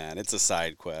putting that. It's a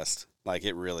side quest. Like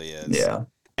it really is. Yeah.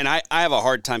 And I have a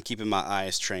hard time keeping my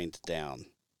eyes trained down.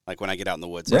 Like when I get out in the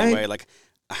woods anyway, like,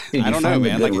 I don't know,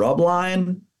 man. Like rub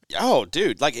line. Oh,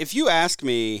 dude. Like if you ask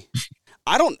me,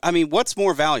 what's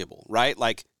more valuable, right?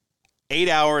 Like 8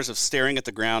 hours of staring at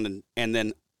the ground and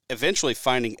then eventually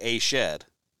finding a shed,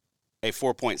 a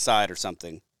 4-point side or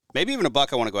something, maybe even a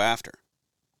buck I want to go after.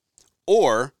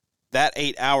 Or that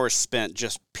 8 hours spent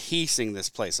just piecing this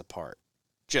place apart,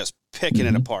 just picking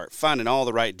it apart, finding all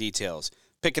the right details,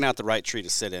 picking out the right tree to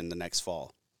sit in the next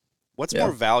fall. What's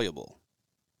more valuable?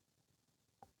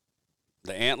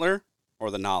 The antler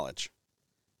or the knowledge?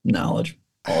 Knowledge,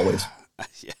 always.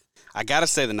 Yeah. I got to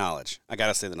say the knowledge.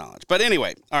 But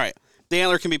anyway, all right. The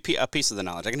antler can be a piece of the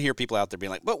knowledge. I can hear people out there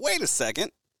being like, but wait a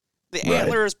second. The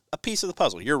antler is a piece of the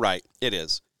puzzle. You're right. It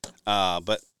is.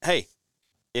 But hey,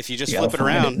 if you just flip it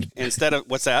around instead of,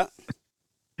 what's that?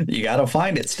 You got to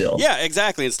find it still. Yeah,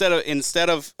 exactly. Instead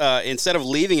of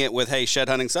leaving it with, hey, shed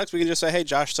hunting sucks, we can just say, hey,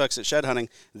 Josh sucks at shed hunting.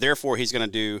 Therefore, he's going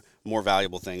to do more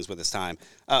valuable things with his time.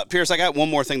 Pierce, I got one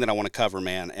more thing that I want to cover,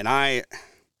 man. And I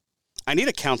need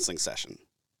a counseling session.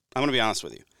 I'm going to be honest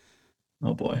with you.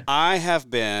 Oh, boy. I have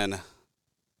been,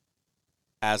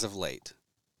 as of late,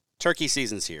 turkey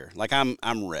season's here. Like, I'm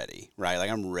ready, right? Like,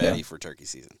 I'm ready for turkey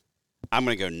season. I'm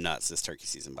going to go nuts this turkey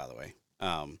season, by the way.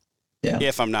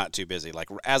 If I'm not too busy. Like,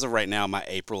 as of right now, my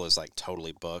April is, like,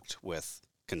 totally booked with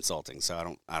consulting.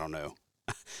 So, I don't know.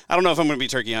 I don't know if I'm going to be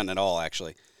turkey hunting at all,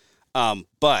 actually.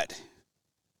 But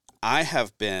I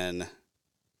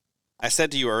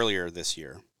said to you earlier this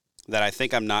year that I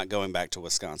think I'm not going back to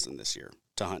Wisconsin this year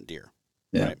to hunt deer.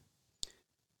 Yeah. Right?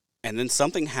 And then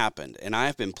something happened, and I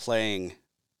have been playing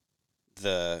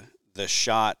the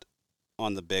shot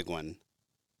on the big one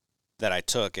that I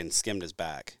took and skimmed his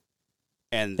back,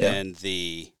 and then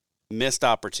the missed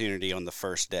opportunity on the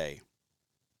first day,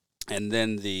 and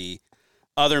then the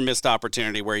other missed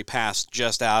opportunity where he passed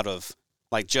just out of,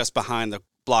 like, just behind the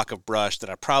block of brush that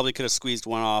I probably could have squeezed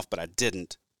one off, but I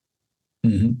didn't.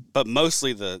 Mm-hmm. But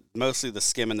mostly the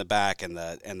skim in the back and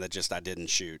the just I didn't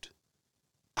shoot.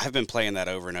 I've been playing that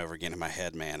over and over again in my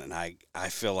head, man, and I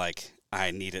feel like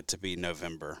I need it to be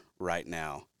November right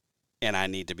now, and I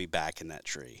need to be back in that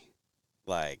tree,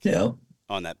 like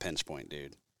on that pinch point,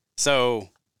 dude. So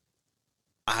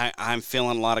I'm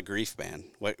feeling a lot of grief, man.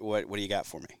 What do you got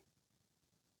for me?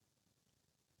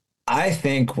 I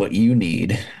think what you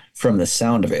need, from the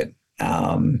sound of it,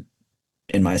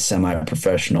 in my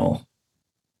semi-professional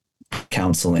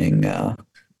counseling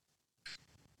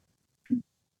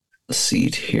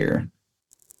seat here,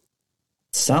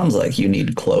 sounds like you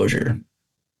need closure.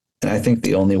 And I think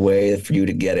the only way for you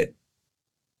to get it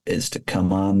is to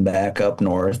come on back up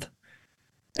north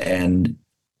and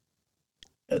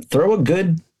throw a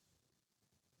good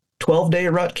 12-day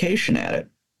rutcation at it.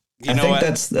 I think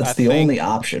that's the only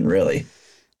option, really.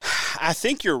 I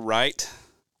think you're right.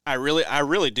 I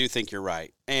really do think you're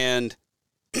right. And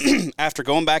after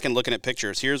going back and looking at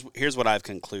pictures, here's what I've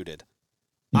concluded.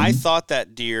 Mm-hmm. I thought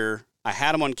that deer, I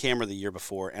had him on camera the year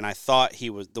before, and I thought he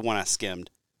was the one I skimmed.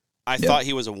 I thought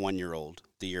he was a 1-year-old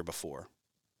the year before.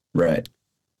 Right.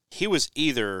 He was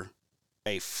either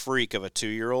a freak of a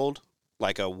 2-year-old,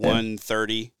 like a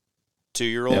 130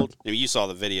 2-year-old. I mean, you saw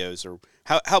the videos, or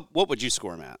what would you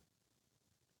score him at?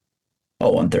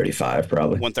 Oh, 135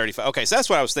 probably. 135. Okay, so that's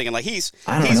what I was thinking. Like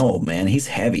I don't know, man. He's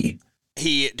heavy.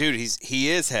 He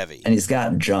is heavy, and he's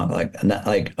got junk,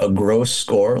 like a gross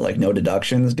score, like no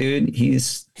deductions, dude.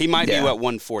 He might be at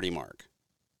 140 mark.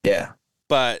 Yeah,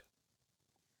 but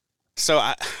So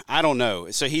I don't know.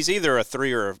 So he's either a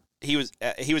 3 or he was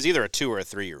either a 2 or a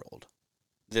 3-year-old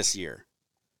this year.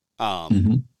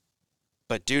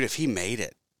 But dude, if he made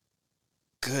it,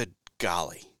 good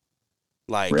golly.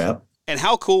 Like, and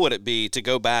how cool would it be to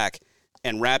go back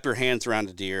and wrap your hands around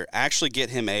a deer, actually get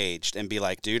him aged and be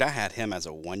like, dude, I had him as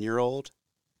a 1-year-old.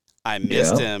 I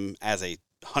missed him as a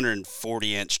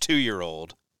 140-inch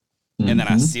 2-year-old. And then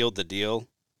I sealed the deal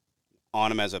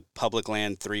on him as a public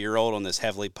land 3-year-old on this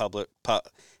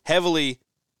heavily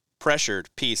pressured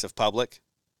piece of public.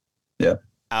 Yeah.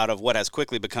 Out of what has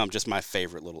quickly become just my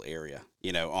favorite little area,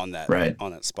 on that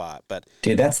on that spot. But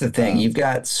dude, that's the thing. You've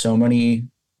got so many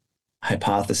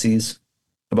hypotheses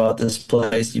about this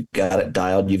place. You've got it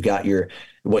dialed. You've got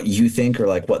what you think are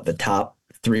like what the top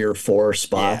 3 or 4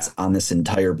 spots on this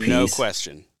entire piece. No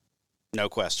question.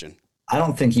 I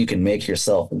don't think you can make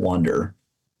yourself wonder.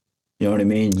 You know what I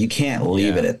mean? You can't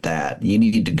leave it at that. You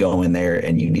need to go in there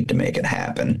and you need to make it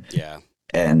happen. Yeah.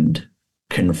 And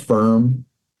confirm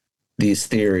these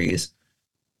theories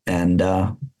and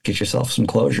get yourself some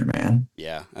closure, man.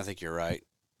 Yeah, I think you're right.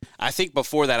 I think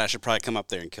before that, I should probably come up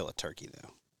there and kill a turkey, though.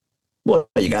 Well,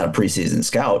 you got a preseason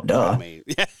scout, duh. I mean,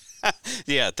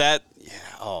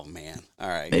 oh, man. All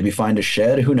right. Maybe find a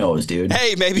shed. Who knows, dude?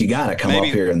 Hey, maybe. You got to come up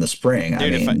here in the spring.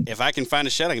 Dude, if I can find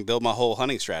a shed, I can build my whole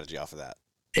hunting strategy off of that.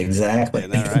 Exactly.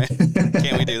 Isn't that right?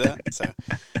 Can't we do that? So,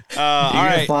 all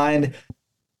right.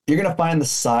 You're going to find the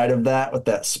side of that with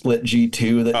that split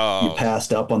G2 that you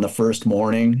passed up on the first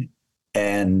morning,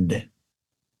 and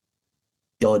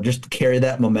you'll just carry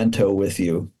that memento with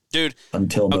you, dude,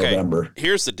 until November.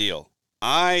 Here's the deal.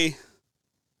 Hold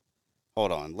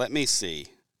on. Let me see.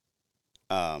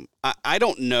 I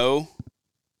don't know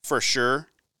for sure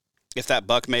if that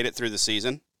buck made it through the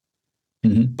season,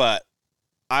 but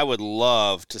I would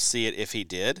love to see it if he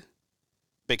did,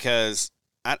 because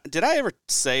did I ever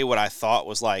say what I thought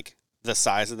was like the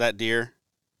size of that deer?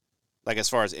 Like as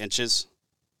far as inches?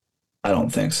 I don't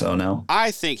think so, no.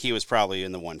 I think he was probably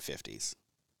in the 150s.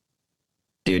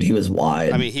 Dude, he was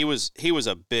wide. I mean, he was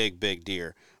a big, big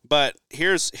deer. But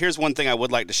here's one thing I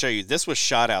would like to show you. This was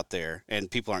shot out there,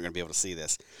 and people aren't going to be able to see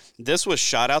this. This was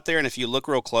shot out there, and if you look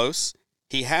real close,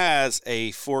 he has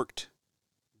a forked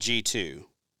G2.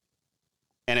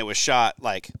 And it was shot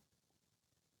like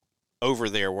over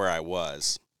there where I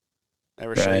was.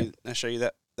 Show you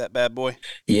that bad boy?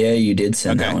 Yeah, you did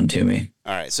send that one to me.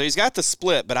 All right. So he's got the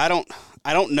split, but I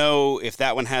don't know if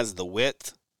that one has the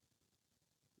width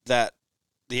that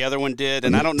the other one did.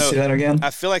 And I don't know. See that again?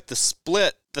 I feel like the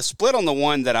split on the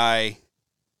one that I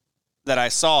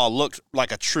saw looked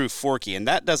like a true forky, and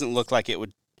that doesn't look like it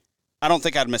would. I don't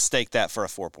think I'd mistake that for a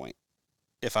 4-point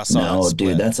if I saw that split.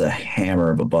 No, dude, that's a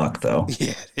hammer of a buck, though.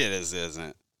 Yeah, it is, isn't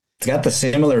it? It's got the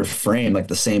similar frame, like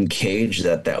the same cage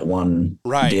that one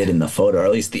did in the photo, or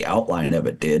at least the outline of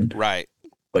it did. Right.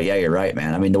 But yeah, you're right,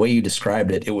 man. I mean, the way you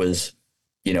described it, it was,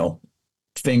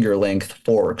 finger length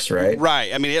forks, right?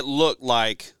 Right. I mean, it looked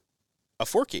like a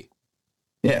forky.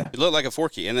 Yeah. It looked like a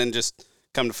forky. And then just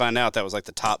come to find out that was like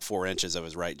the top 4 inches of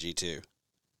his right G2.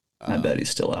 I bet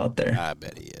he's still out there. I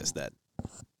bet he is, that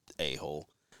a-hole.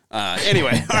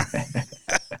 Anyway,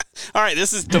 all right,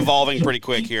 this is devolving pretty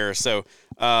quick here. So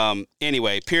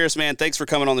anyway, Pierce, man, thanks for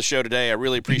coming on the show today. I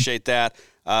really appreciate that.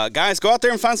 Guys, go out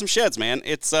there and find some sheds, man.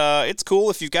 It's cool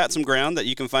if you've got some ground that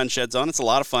you can find sheds on. It's a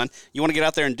lot of fun. You want to get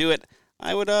out there and do it.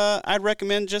 I'd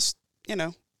recommend just,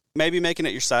 maybe making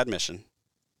it your side mission.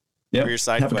 Yeah. Your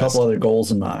side have quest. A couple other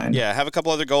goals in mind. Yeah, have a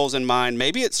couple other goals in mind.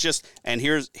 Maybe it's just, and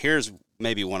here's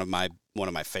maybe one of my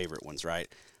favorite ones, right?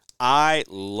 I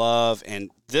love,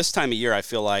 and this time of year, I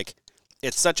feel like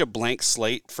it's such a blank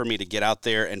slate for me to get out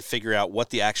there and figure out what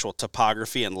the actual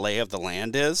topography and lay of the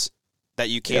land is that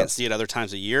you can't see at other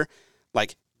times of year.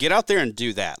 Like, get out there and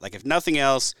do that. Like, if nothing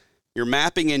else, you're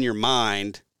mapping in your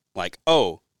mind, like,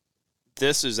 oh,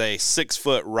 this is a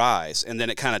 6-foot rise, and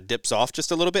then it kind of dips off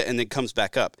just a little bit and then comes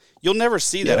back up. You'll never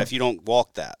see that if you don't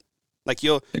walk that. Like,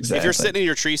 if you're sitting in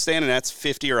your tree stand and that's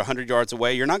 50 or 100 yards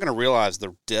away, you're not going to realize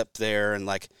the dip there, and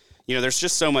like, there's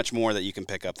just so much more that you can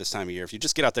pick up this time of year if you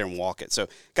just get out there and walk it. So,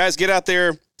 guys, get out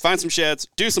there, find some sheds,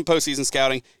 do some postseason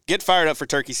scouting, get fired up for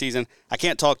turkey season. I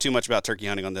can't talk too much about turkey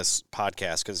hunting on this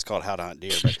podcast because it's called How to Hunt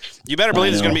Deer, but you better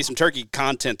believe there's going to be some turkey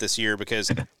content this year,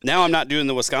 because now I'm not doing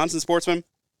the Wisconsin Sportsman.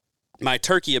 My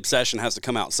turkey obsession has to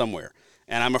come out somewhere,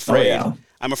 and I'm afraid.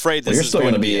 I'm afraid this is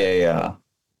going to be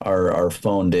our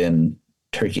phoned in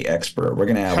turkey expert. We're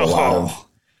going to have a lot of.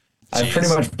 I've pretty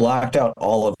much blocked out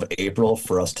all of April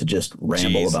for us to just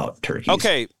ramble about turkeys.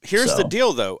 Okay, here's the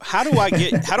deal, though. How do I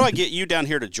get you down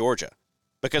here to Georgia?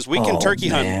 Because we can turkey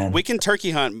hunt. We can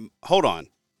turkey hunt. Hold on.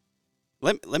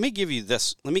 Let me give you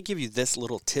this. Let me give you this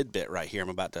little tidbit right here. I'm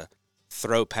about to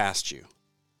throw past you.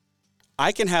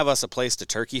 I can have us a place to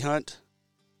turkey hunt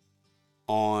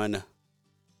on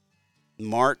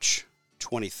March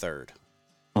 23rd.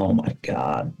 Oh my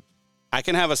God! I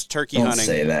can have us turkey Don't hunting.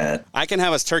 say that. I can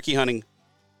have us turkey hunting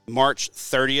March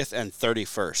 30th and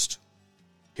 31st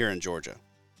here in Georgia.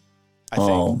 I think.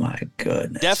 Oh my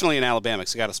goodness! Definitely in Alabama,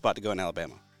 because I got a spot to go in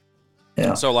Alabama.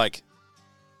 Yeah. So, like,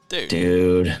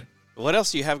 dude, what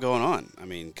else do you have going on? I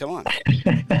mean, come on.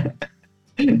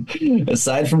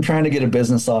 Aside from trying to get a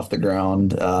business off the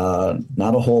ground,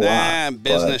 not a whole lot.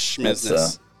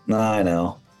 Business. Nah, I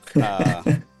know.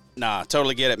 Nah,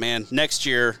 totally get it, man. Next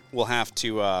year we'll have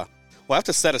to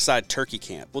set aside turkey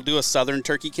camp. We'll do a southern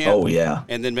turkey camp. Oh yeah.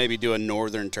 And then maybe do a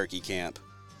northern turkey camp,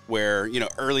 where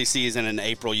early season in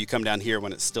April you come down here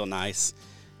when it's still nice,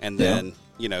 and then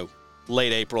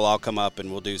late April I'll come up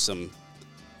and we'll do some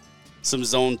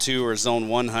zone 2 or zone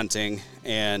 1 hunting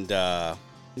and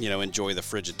enjoy the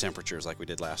frigid temperatures like we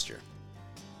did last year.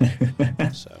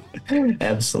 So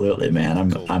absolutely,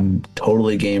 man. Cool. I'm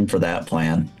totally game for that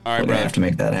plan. All right, we're gonna brother. have to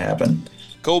make that happen.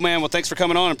 Cool, man. Well, thanks for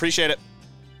coming on. Appreciate it.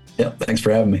 Yep. Thanks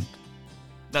for having me.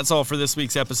 That's all for this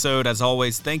week's episode. As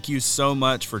always, thank you so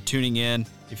much for tuning in.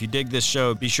 If you dig this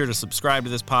show, be sure to subscribe to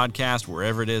this podcast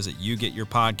wherever it is that you get your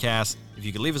podcasts. If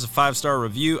you could leave us a 5-star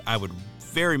review, I would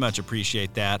very much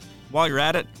appreciate that. While you're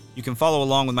at it, you can follow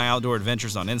along with my outdoor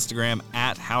adventures on Instagram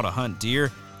at How to Hunt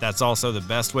Deer. That's also the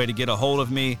best way to get a hold of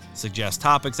me, suggest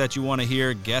topics that you want to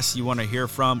hear, guests you want to hear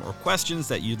from, or questions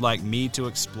that you'd like me to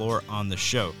explore on the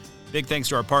show. Big thanks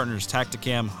to our partners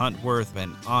Tactacam, Huntworth,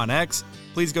 and OnX.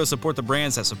 Please go support the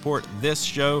brands that support this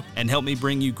show and help me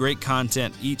bring you great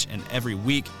content each and every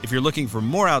week. If you're looking for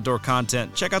more outdoor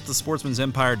content, check out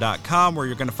thesportsmansempire.com, where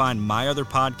you're going to find my other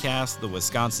podcast, The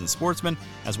Wisconsin Sportsman,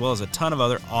 as well as a ton of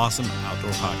other awesome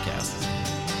outdoor podcasts.